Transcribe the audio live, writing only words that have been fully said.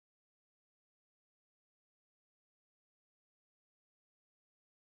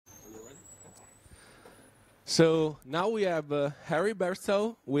So now we have Harry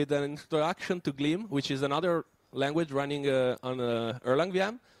Bertzel with an introduction to Gleam, which is another language running on Erlang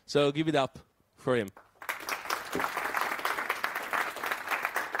VM. So give it up for him.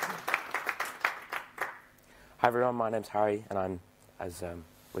 Hi everyone, my name's Harry, and I'm, as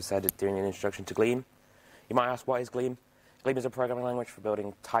was said, doing an introduction to Gleam. You might ask, what is Gleam? Gleam is a programming language for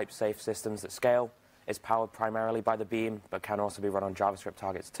building type-safe systems that scale. It's powered primarily by the Beam, but can also be run on JavaScript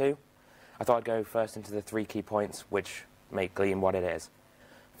targets too. I thought I'd go first into the 3 key points which make Gleam what it is.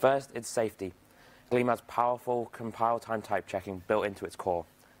 First, it's safety. Gleam has powerful compile-time type checking built into its core.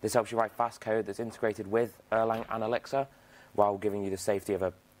 This helps you write fast code that's integrated with Erlang and Elixir while giving you the safety of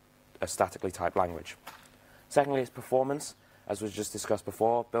a statically typed language. Secondly, it's performance. As was just discussed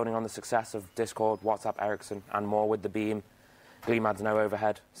before, building on the success of Discord, WhatsApp, Ericsson, and more with the Beam, Gleam adds no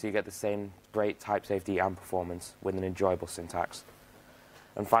overhead, so you get the same great type safety and performance with an enjoyable syntax.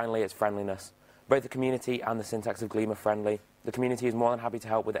 And finally, it's friendliness. Both the community and the syntax of Gleam are friendly. The community is more than happy to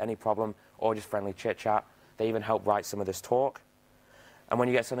help with any problem or just friendly chit-chat. They even help write some of this talk. And when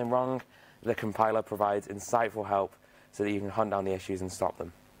you get something wrong, the compiler provides insightful help so that you can hunt down the issues and stop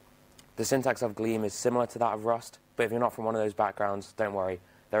them. The syntax of Gleam is similar to that of Rust, but if you're not from one of those backgrounds, don't worry.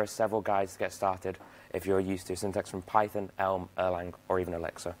 There are several guides to get started if you're used to syntax from Python, Elm, Erlang, or even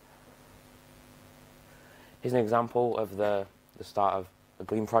Elixir. Here's an example of the start of a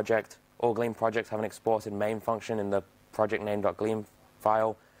Gleam project. All Gleam projects have an exported main function in the project name.gleam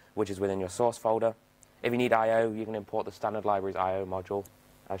file, which is within your source folder. If you need I/O, you can import the standard library's I/O module,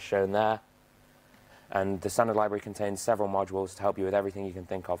 as shown there. And the standard library contains several modules to help you with everything you can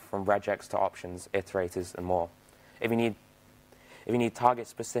think of, from regex to options, iterators, and more. If you need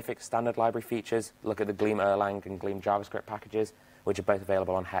target-specific standard library features, look at the Gleam Erlang and Gleam JavaScript packages, which are both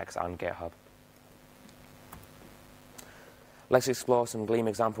available on Hex and GitHub. Let's explore some Gleam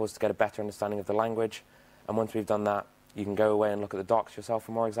examples to get a better understanding of the language. And once we've done that, you can go away and look at the docs yourself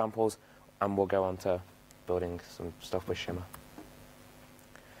for more examples, and we'll go on to building some stuff with Shimmer.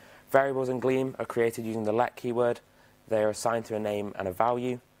 Variables in Gleam are created using the let keyword. They are assigned to a name and a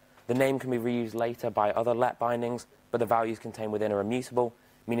value. The name can be reused later by other let bindings, but the values contained within are immutable,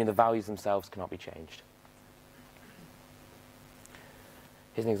 meaning the values themselves cannot be changed.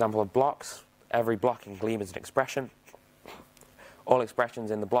 Here's an example of blocks. Every block in Gleam is an expression. All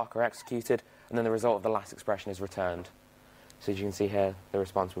expressions in the block are executed, and then the result of the last expression is returned. So as you can see here, the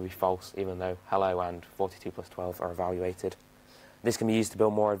response will be false, even though hello and 42 plus 12 are evaluated. This can be used to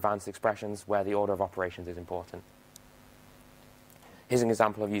build more advanced expressions where the order of operations is important. Here's an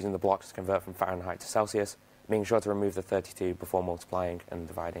example of using the blocks to convert from Fahrenheit to Celsius, being sure to remove the 32 before multiplying and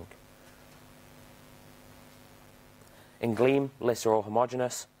dividing. In Gleam, lists are all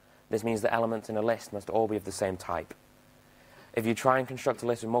homogeneous. This means that elements in a list must all be of the same type. If you try and construct a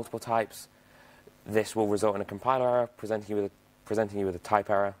list with multiple types, this will result in a compiler error, presenting you with a type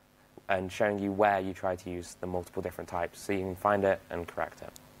error, and showing you where you try to use the multiple different types, so you can find it and correct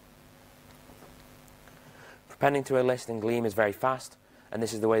it. Appending to a list in Gleam is very fast, and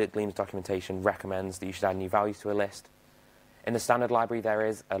this is the way that Gleam's documentation recommends that you should add new values to a list. In the standard library, there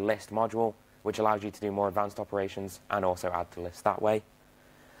is a list module, which allows you to do more advanced operations and also add to lists that way.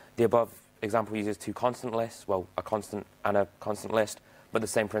 The above example uses 2 constant lists, well, a constant and a constant list, but the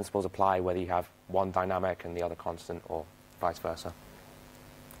same principles apply whether you have one dynamic and the other constant or vice versa.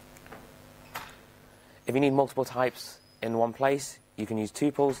 If you need multiple types in one place, you can use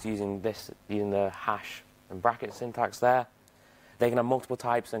tuples using the hash and bracket syntax there. They can have multiple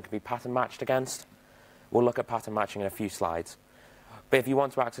types and can be pattern matched against. We'll look at pattern matching in a few slides. But if you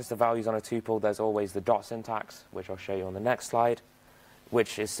want to access the values on a tuple, there's always the dot syntax, which I'll show you on the next slide,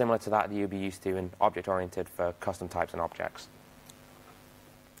 which is similar to that you'll be used to in object-oriented for custom types and objects.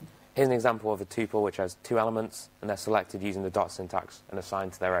 Here's an example of a tuple which has 2 elements, and they're selected using the dot syntax and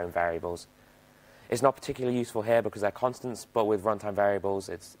assigned to their own variables. It's not particularly useful here because they're constants, but with runtime variables,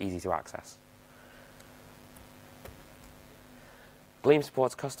 it's easy to access. Gleam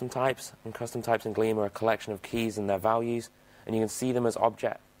supports custom types, and custom types in Gleam are a collection of keys and their values, and you can see them as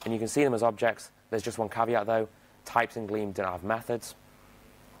objects. There's just one caveat though: types in Gleam do not have methods.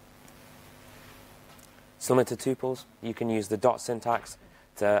 Similar to tuples, you can use the dot syntax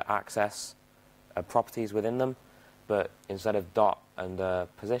to access properties within them, but instead of dot and the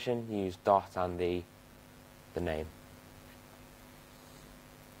position, you use dot and the name.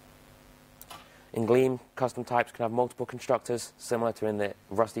 In Gleam, custom types can have multiple constructors, similar to in the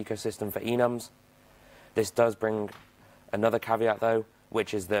Rust ecosystem for enums. This does bring another caveat, though,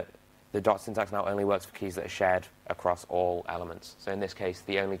 which is that the dot syntax now only works for keys that are shared across all elements. So in this case,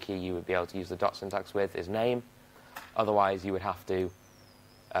 the only key you would be able to use the dot syntax with is name. Otherwise, you would have to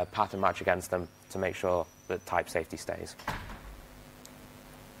pattern match against them to make sure that type safety stays.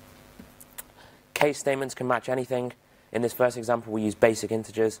 Case statements can match anything. In this first example, we use basic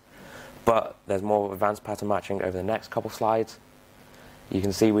integers, but there's more advanced pattern matching over the next couple slides. You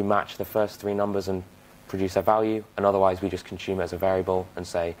can see we match the first 3 numbers and produce their value, and otherwise we just consume it as a variable and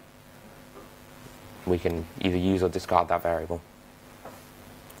say we can either use or discard that variable.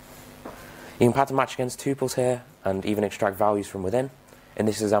 You can pattern match against tuples here and even extract values from within. In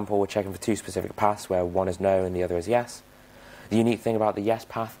this example, we're checking for 2 specific paths where one is no and the other is yes. The unique thing about the yes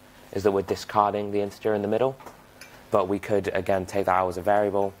path is that we're discarding the integer in the middle, but we could again take that out as a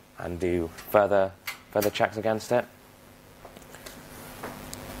variable and do further checks against it.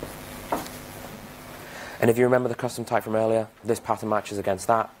 And if you remember the custom type from earlier, this pattern matches against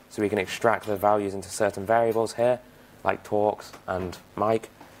that, so we can extract the values into certain variables here, like talks and mic,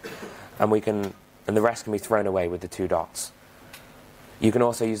 and the rest can be thrown away with the 2 dots. You can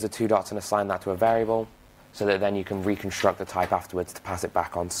also use the 2 dots and assign that to a variable, so that then you can reconstruct the type afterwards to pass it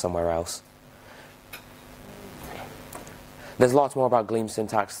back on to somewhere else. There's lots more about Gleam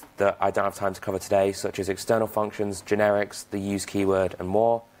syntax that I don't have time to cover today, such as external functions, generics, the use keyword, and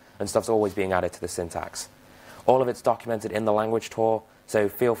more, and stuff's always being added to the syntax. All of it's documented in the language tour, so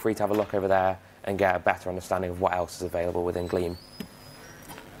feel free to have a look over there and get a better understanding of what else is available within Gleam.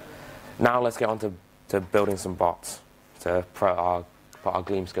 Now let's get on to building some bots to put our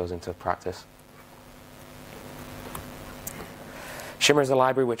Gleam skills into practice. Shimmer is a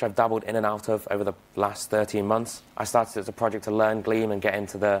library which I've dabbled in and out of over the last 13 months. I started as a project to learn Gleam and get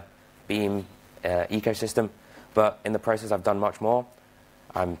into the Beam ecosystem, but in the process I've done much more.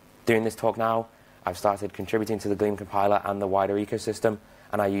 I'm doing this talk now. I've started contributing to the Gleam compiler and the wider ecosystem,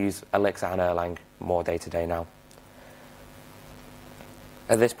 and I use Elixir and Erlang more day to day now.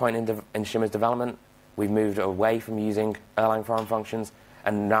 At this point in Shimmer's development, we've moved away from using Erlang foreign functions,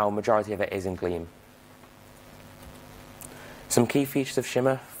 and now a majority of it is in Gleam. Some key features of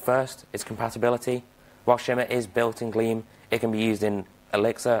Shimmer. First, its compatibility. While Shimmer is built in Gleam, it can be used in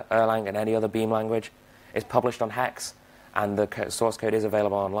Elixir, Erlang, and any other Beam language. It's published on Hex, and the source code is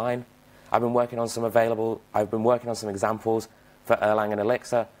available online. I've been working on some examples for Erlang and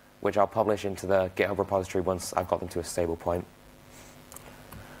Elixir, which I'll publish into the GitHub repository once I've got them to a stable point.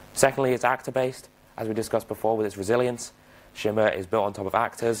 Secondly, it's actor-based. As we discussed before with its resilience, Shimmer is built on top of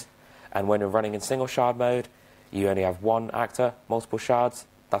actors, and when you're running in single shard mode, you only have 1 actor, multiple shards.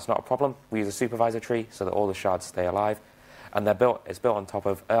 That's not a problem. We use a supervisor tree so that all the shards stay alive, and it's built on top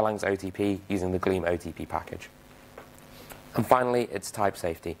of Erlang's OTP using the Gleam OTP package. And finally, it's type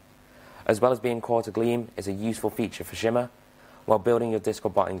safety. As well as being core to Gleam, is a useful feature for Shimmer. While building your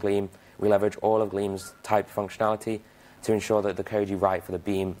Discord bot in Gleam, we leverage all of Gleam's type functionality to ensure that the code you write for the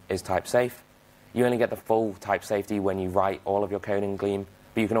Beam is type safe. You only get the full type safety when you write all of your code in Gleam,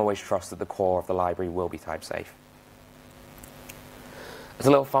 but you can always trust that the core of the library will be type safe. As a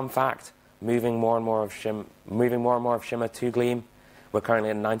little fun fact, moving more and more of Shimmer to Gleam, we're currently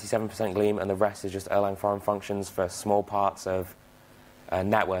at 97% Gleam, and the rest is just Erlang foreign functions for small parts of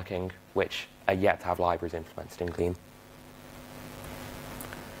networking, which are yet to have libraries implemented in Gleam.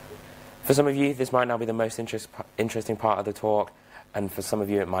 For some of you, this might not be the most interesting part of the talk, and for some of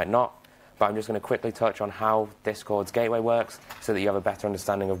you it might not, but I'm just going to quickly touch on how Discord's gateway works so that you have a better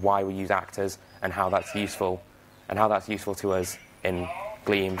understanding of why we use actors and how that's useful to us in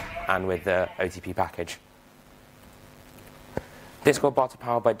Gleam and with the OTP package. Discord bots are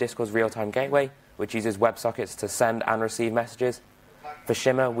powered by Discord's real-time gateway, which uses WebSockets to send and receive messages. For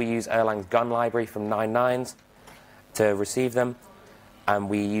Shimmer, we use Erlang's gun library from 9.9s to receive them, and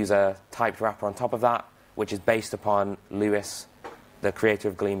we use a typed wrapper on top of that, which is based upon Lewis, the creator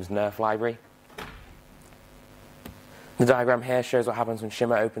of Gleam's Nerf library. The diagram here shows what happens when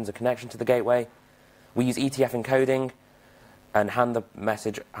Shimmer opens a connection to the gateway. We use ETF encoding and hand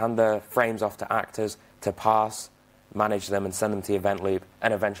the frames off to actors to pass, manage them, and send them to the event loop,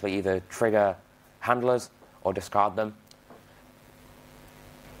 and eventually either trigger handlers or discard them.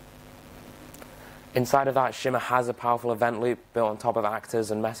 Inside of that, Shimmer has a powerful event loop built on top of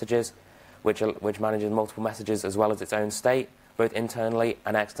actors and messages, which manages multiple messages as well as its own state, both internally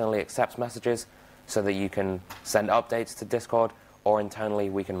and externally accepts messages, so that you can send updates to Discord, or internally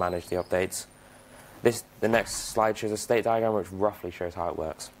we can manage the updates. The next slide shows a state diagram which roughly shows how it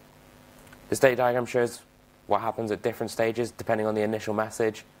works. The state diagram shows what happens at different stages depending on the initial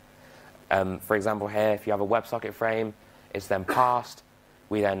message. For example here, if you have a WebSocket frame, it's then passed.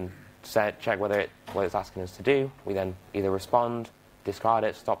 We then check what it's asking us to do. We then either respond, discard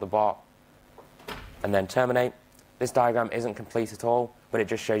it, stop the bot, and then terminate. This diagram isn't complete at all, but it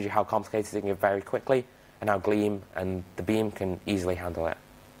just shows you how complicated it can get very quickly and how Gleam and the Beam can easily handle it.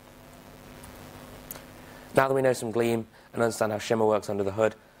 Now that we know some Gleam and understand how Shimmer works under the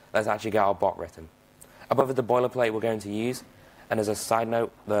hood, let's actually get our bot written. Above is the boilerplate we're going to use, and as a side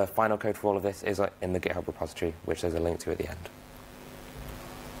note, the final code for all of this is in the GitHub repository, which there's a link to at the end.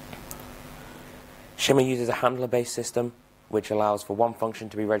 Shimmer uses a handler-based system, which allows for one function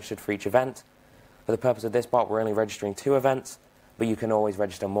to be registered for each event. For the purpose of this bot, we're only registering 2 events, but you can always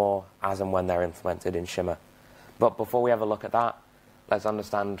register more as and when they're implemented in Shimmer. But before we have a look at that, let's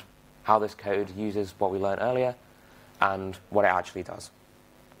understand how this code uses what we learned earlier and what it actually does.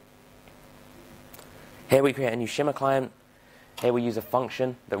 Here we create a new Shimmer client. Here we use a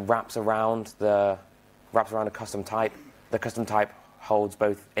function that wraps around a custom type. The custom type holds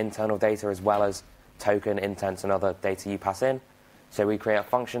both internal data as well as token, intents, and other data you pass in. So we create a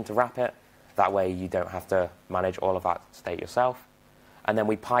function to wrap it. That way you don't have to manage all of that state yourself. And then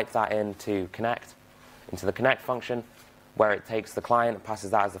we pipe that into the connect function, where it takes the client and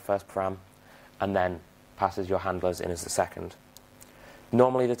passes that as the first param, and then passes your handlers in as the second.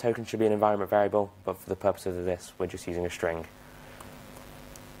 Normally the token should be an environment variable, but for the purposes of this, we're just using a string.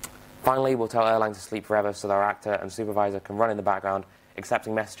 Finally, we'll tell Erlang to sleep forever so that our actor and supervisor can run in the background,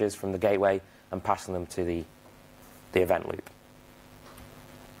 accepting messages from the gateway and passing them to the event loop.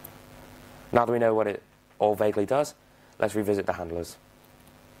 Now that we know what it all vaguely does, let's revisit the handlers.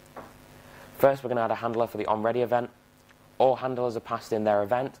 First, we're going to add a handler for the onReady event. All handlers are passed in their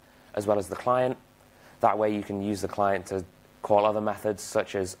event, as well as the client. That way you can use the client to call other methods,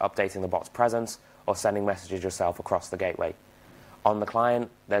 such as updating the bot's presence or sending messages yourself across the gateway. On the client,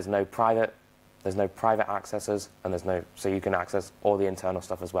 there's no private accesses, and so you can access all the internal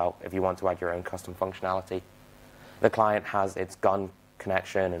stuff as well if you want to add your own custom functionality. The client has its gun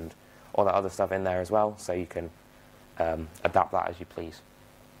connection and all that other stuff in there as well, so you can adapt that as you please.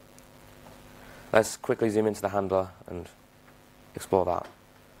 Let's quickly zoom into the handler and explore that.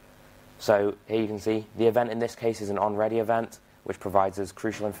 So here you can see the event in this case is an onReady event, which provides us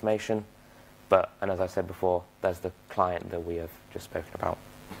crucial information. And as I said before, there's the client that we have just spoken about.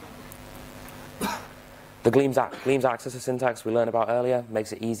 The Gleam's accessor syntax we learned about earlier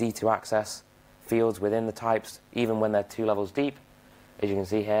makes it easy to access fields within the types, even when they're 2 levels deep. As you can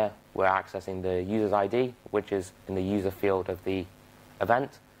see here, we're accessing the user's ID, which is in the user field of the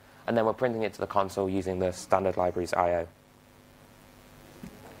event, and then we're printing it to the console using the standard libraries I/O.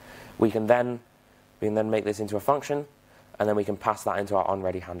 We can then make this into a function, and then we can pass that into our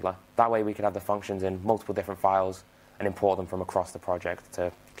onReady handler. That way we can have the functions in multiple different files and import them from across the project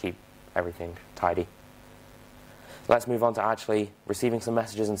to keep everything tidy. Let's move on to actually receiving some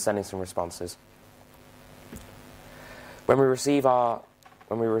messages and sending some responses. When we receive a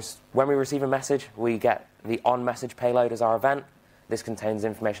message, we get the onMessage payload as our event. This contains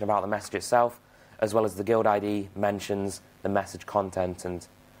information about the message itself, as well as the guild ID, mentions, the message content, and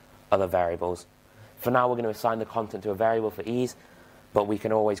other variables. For now, we're going to assign the content to a variable for ease, but we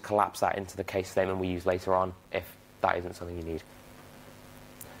can always collapse that into the case statement we use later on if that isn't something you need.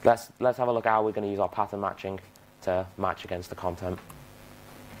 Let's have a look at how we're going to use our pattern matching to match against the content.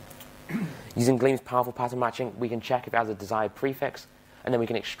 Using Gleam's powerful pattern matching, we can check if it has a desired prefix, and then we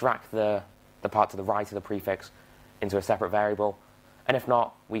can extract the part to the right of the prefix into a separate variable. And if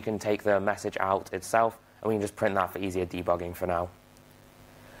not, we can take the message out itself, and we can just print that for easier debugging for now.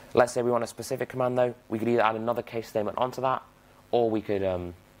 Let's say we want a specific command, though. We could either add another case statement onto that, or we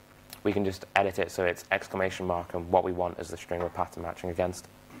can just edit it so it's exclamation mark and what we want as the string we're pattern matching against.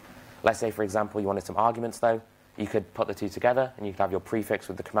 Let's say, for example, you wanted some arguments, though. You could put the two together, and you could have your prefix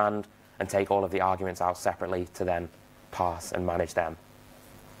with the command and take all of the arguments out separately to then pass and manage them.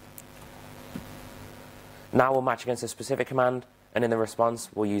 Now we'll match against a specific command, and in the response,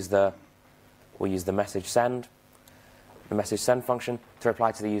 we'll use the message send function to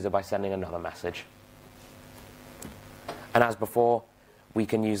reply to the user by sending another message. And as before, we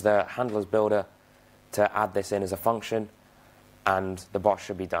can use the handlers builder to add this in as a function, and the bot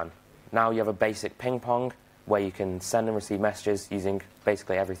should be done. Now you have a basic ping pong where you can send and receive messages using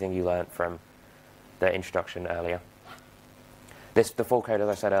basically everything you learned from the introduction earlier. The full code, as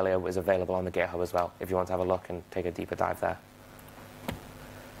I said earlier, is available on the GitHub as well if you want to have a look and take a deeper dive there.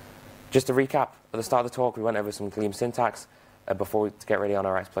 Just to recap, at the start of the talk, we went over some Gleam syntax to get ready on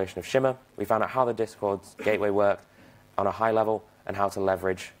our exploration of Shimmer. We found out how the Discord's gateway worked on a high level and how to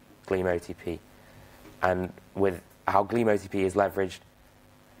leverage Gleam OTP, and with how Gleam OTP is leveraged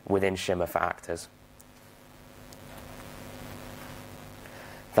within Shimmer for actors.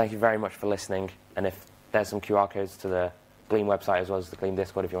 Thank you very much for listening, and if there's some QR codes to the Gleam website as well as the Gleam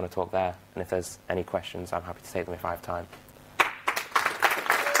Discord if you want to talk there, and if there's any questions, I'm happy to take them if I have time.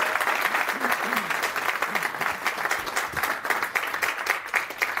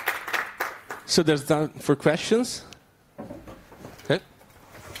 So there's time for questions. Okay.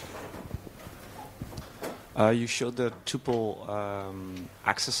 You showed the tuple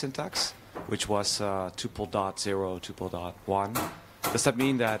access syntax, which was tuple.0, tuple.1. Does that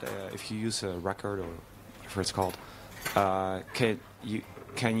mean that if you use a record or whatever it's called,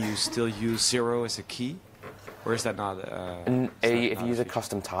 can you still use 0 as a key, or is that not? If you use a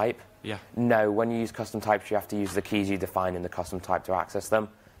custom type, yeah. No. When you use custom types, you have to use the keys you define in the custom type to access them.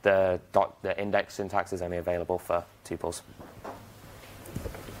 The index syntax is only available for tuples.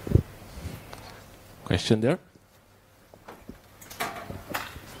 Question there.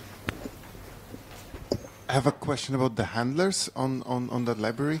 I have a question about the handlers on that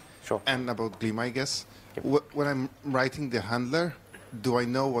library. Sure. And about Gleam, I guess. Yep. When I'm writing the handler, do I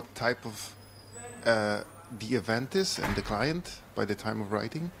know what type of the event is and the client by the time of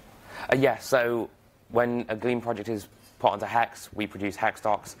writing? Yeah, so when a Gleam project is put onto Hex, we produce hex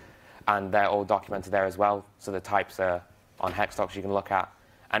docs, and they're all documented there as well. So the types are on hex docs you can look at.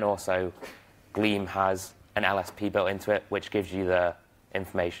 And also, Gleam has an LSP built into it, which gives you the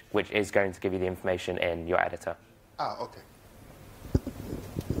information, which is going to give you the information in your editor. Ah, okay.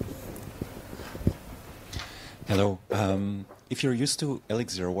 Hello. If you're used to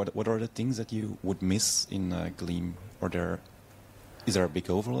Elixir, what are the things that you would miss in Gleam? Is there a big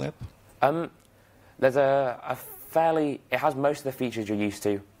overlap? There's a fairly... It has most of the features you're used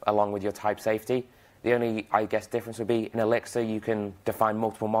to, along with your type safety. The only, I guess, difference would be in Elixir, you can define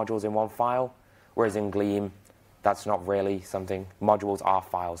multiple modules in one file, whereas in Gleam, that's not really something. Modules are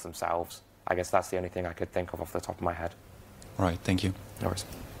files themselves. I guess that's the only thing I could think of off the top of my head. All right, thank you. No worries.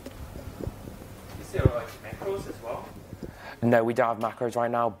 Is there like macros as well? No, we don't have macros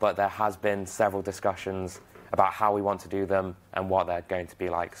right now, but there has been several discussions about how we want to do them and what they're going to be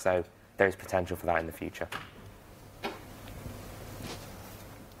like. So there is potential for that in the future.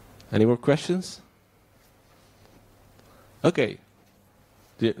 Any more questions? Okay.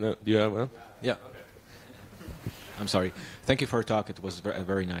 Do you have one? Yeah. I'm sorry. Thank you for your talk. It was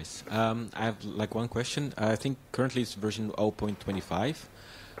very nice. I have like one question. I think currently it's version 0.25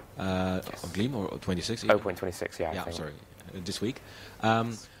 of Gleam, or 26. 0.26, yeah. Yeah, I think. sorry. This week.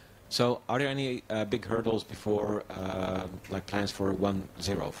 So are there any big hurdles before, like plans for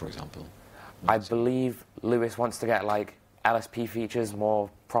 1.0, for example? I believe Lewis wants to get like LSP features more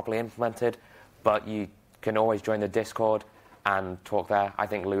properly implemented, but you can always join the Discord and talk there. I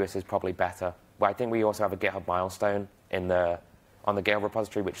think Lewis is probably better. But I think we also have a GitHub milestone on the GitHub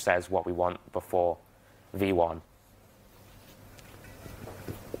repository which says what we want before V1.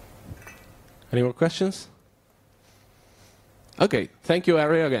 Any more questions? Okay, thank you,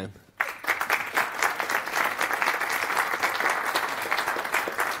 Ari, again.